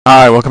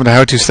Hi, welcome to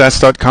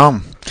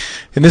howtostats.com.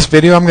 In this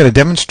video I'm going to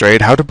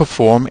demonstrate how to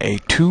perform a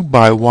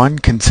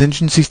 2-by-1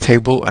 contingency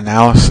table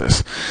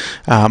analysis.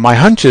 My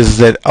hunch is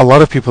that a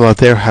lot of people out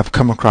there have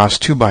come across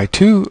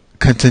 2-by-2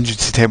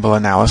 contingency table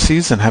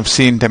analyses and have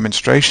seen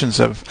demonstrations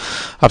of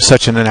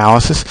such an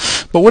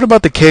analysis. But what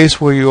about the case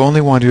where you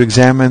only want to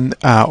examine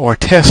or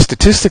test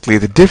statistically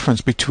the difference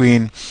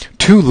between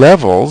two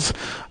levels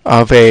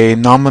of a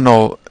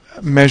nominal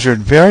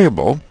measured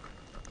variable,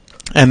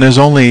 and there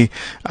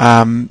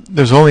are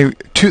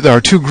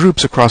two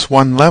groups across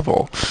one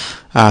level,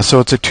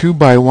 so it's a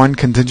 2-by-1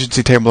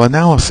 contingency table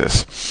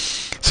analysis.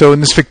 So in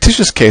this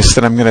fictitious case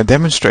that I'm going to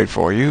demonstrate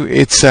for you,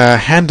 it's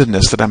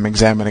handedness that I'm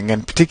examining.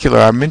 In particular,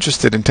 I'm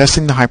interested in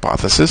testing the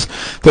hypothesis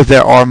that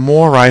there are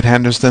more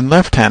right-handers than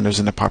left-handers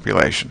in the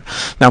population.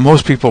 Now,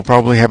 most people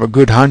probably have a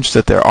good hunch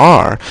that there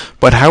are,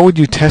 but how would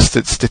you test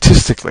it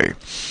statistically?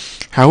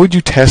 How would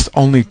you test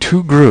only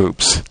two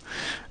groups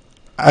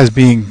as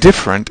being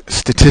different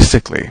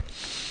statistically?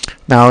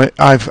 Now,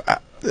 I've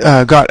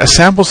got a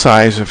sample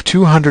size of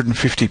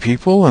 250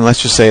 people, and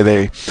let's just say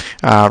they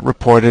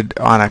reported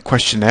on a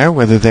questionnaire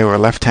whether they were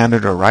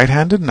left-handed or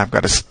right-handed, and I've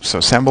got a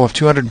sample of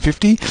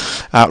 250.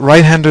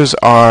 Right-handers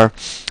have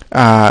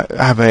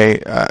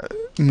a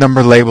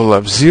number label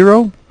of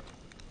 0,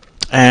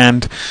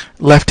 and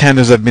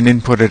left-handers have been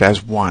inputted as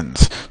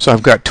 1s. So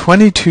I've got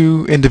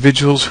 22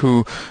 individuals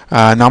who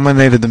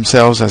nominated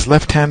themselves as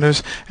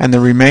left-handers and the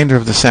remainder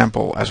of the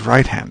sample as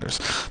right-handers.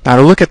 Now,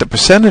 to look at the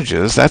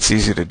percentages, that's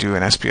easy to do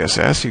in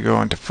SPSS. You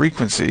go into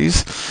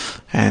frequencies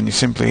and you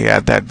simply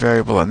add that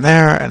variable in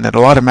there, and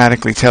it'll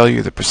automatically tell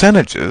you the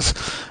percentages.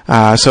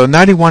 So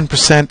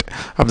 91%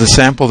 of the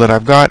sample that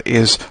I've got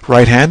is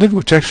right-handed,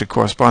 which actually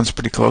corresponds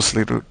pretty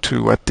closely to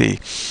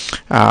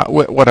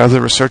what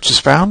other research has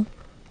found.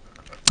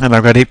 And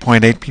I've got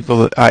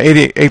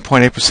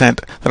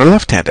 88.8% that are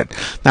left-handed.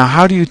 Now,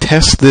 how do you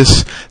test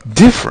this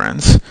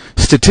difference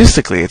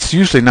statistically? It's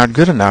usually not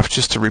good enough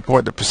just to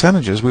report the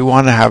percentages. We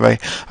want to have a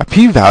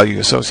p-value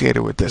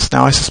associated with this.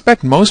 Now, I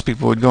suspect most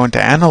people would go into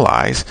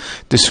analyze,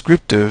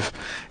 descriptive,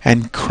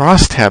 and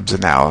crosstabs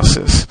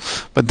analysis.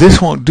 But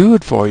this won't do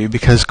it for you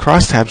because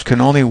crosstabs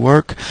can only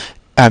work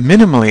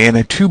minimally in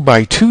a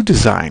 2-by-2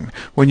 design.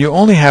 When you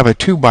only have a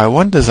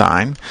 2-by-1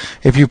 design,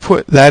 if you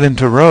put that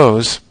into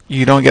rows,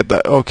 you don't get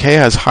the OK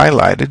as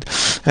highlighted,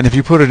 and if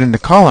you put it into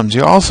columns,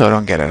 you also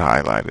don't get it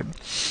highlighted.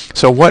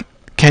 So what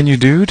can you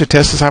do to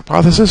test this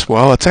hypothesis?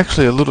 Well, it's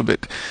actually a little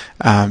bit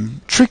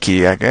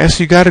tricky, I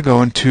guess. You got to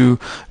go into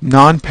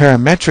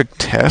non-parametric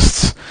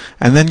tests,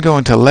 and then go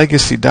into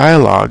legacy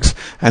dialogues,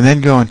 and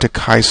then go into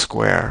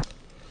Chi-Square.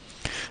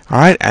 All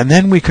right, and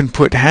then we can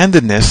put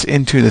handedness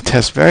into the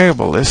test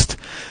variable list,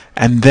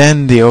 and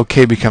then the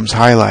OK becomes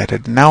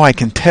highlighted. Now I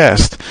can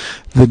test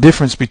the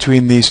difference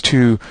between these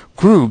two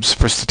groups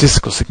for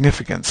statistical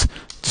significance.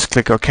 Just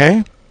click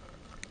OK.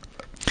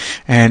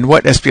 And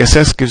what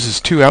SPSS gives us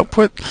two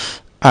output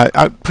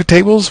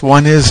tables.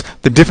 One is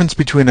the difference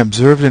between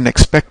observed and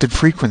expected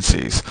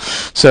frequencies.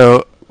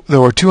 So there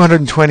were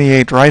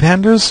 228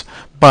 right-handers,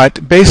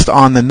 but based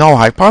on the null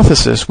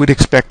hypothesis, we'd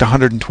expect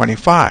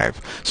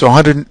 125. So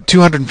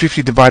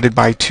 250 divided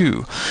by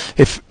 2.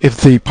 If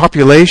the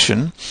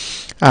population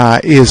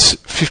is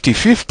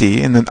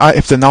 50-50, and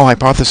if the null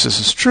hypothesis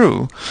is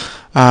true,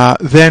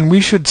 then we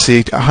should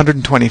see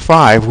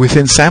 125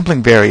 within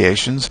sampling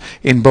variations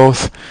in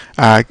both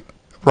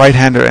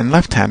right-hander and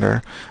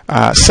left-hander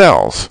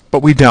cells,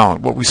 but we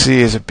don't. What we see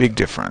is a big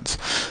difference.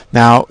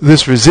 Now,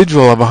 this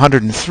residual of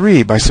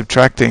 103 by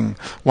subtracting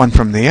one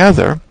from the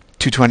other,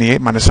 228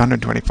 minus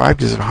 125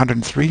 gives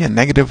 103, and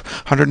negative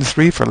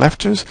 103 for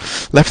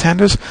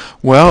left-handers.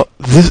 Well,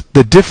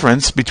 the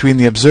difference between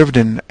the observed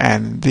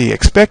and the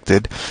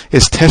expected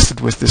is tested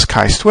with this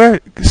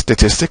chi-square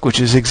statistic, which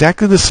is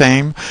exactly the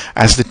same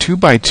as the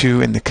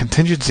 2-by-2 in the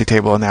contingency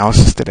table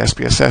analysis that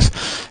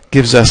SPSS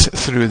gives us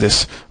through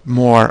this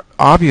more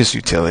obvious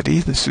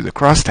utility, through the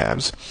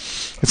crosstabs.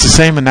 It's the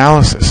same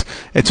analysis.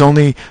 It's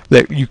only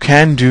that you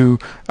can do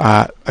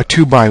a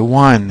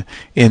 2-by-1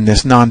 in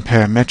this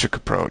non-parametric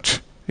approach.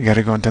 You got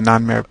to go into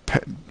and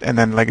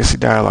then legacy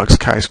dialogues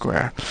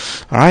Chi-Square.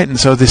 All right, and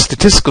so the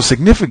statistical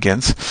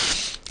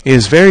significance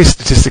is very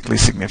statistically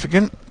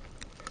significant.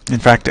 In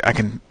fact, I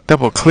can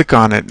double-click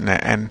on it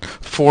and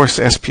force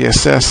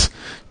SPSS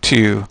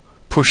to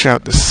push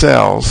out the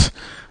cells.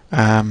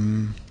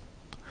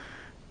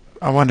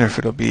 I wonder if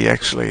it'll be I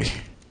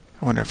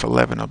wonder if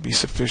 11 will be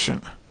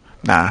sufficient.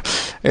 Nah,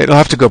 it'll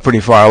have to go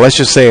pretty far. Let's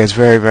just say it's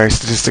very, very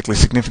statistically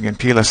significant,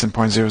 p less than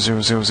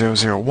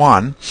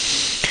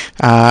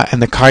 0.000001,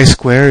 and the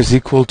chi-square is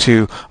equal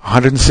to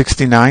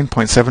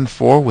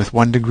 169.74 with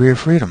 1 degree of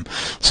freedom.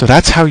 So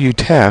that's how you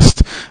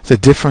test the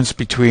difference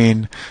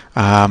between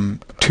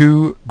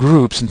two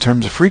groups in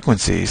terms of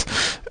frequencies.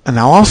 And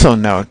I'll also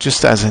note,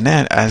 just as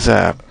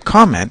a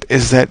comment,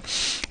 is that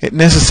it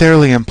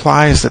necessarily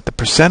implies that the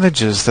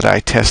percentages that I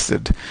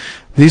tested,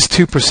 these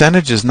two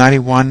percentages,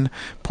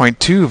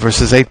 91.2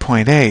 versus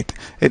 8.8,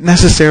 it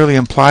necessarily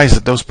implies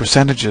that those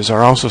percentages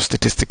are also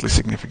statistically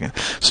significant.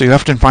 So you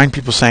often find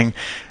people saying,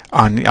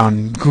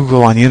 on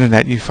Google, on the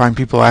internet, you find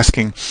people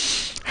asking,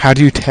 how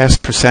do you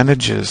test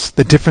percentages,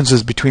 the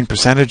differences between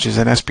percentages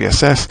and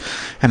SPSS?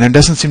 And there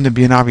doesn't seem to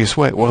be an obvious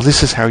way. Well,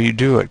 this is how you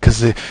do it, because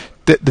the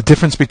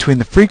difference between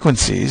the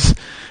frequencies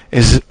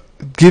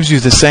gives you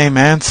the same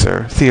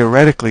answer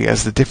theoretically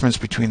as the difference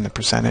between the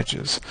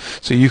percentages.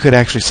 So you could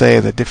actually say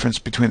the difference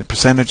between the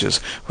percentages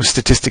was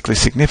statistically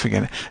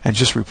significant and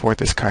just report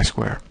this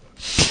chi-square.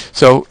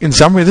 So in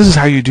summary, this is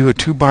how you do a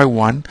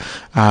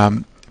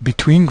 2-by-1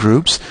 between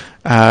groups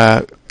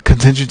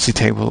contingency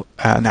table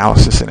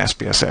analysis in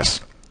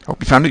SPSS.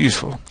 Hope you found it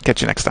useful.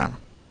 Catch you next time.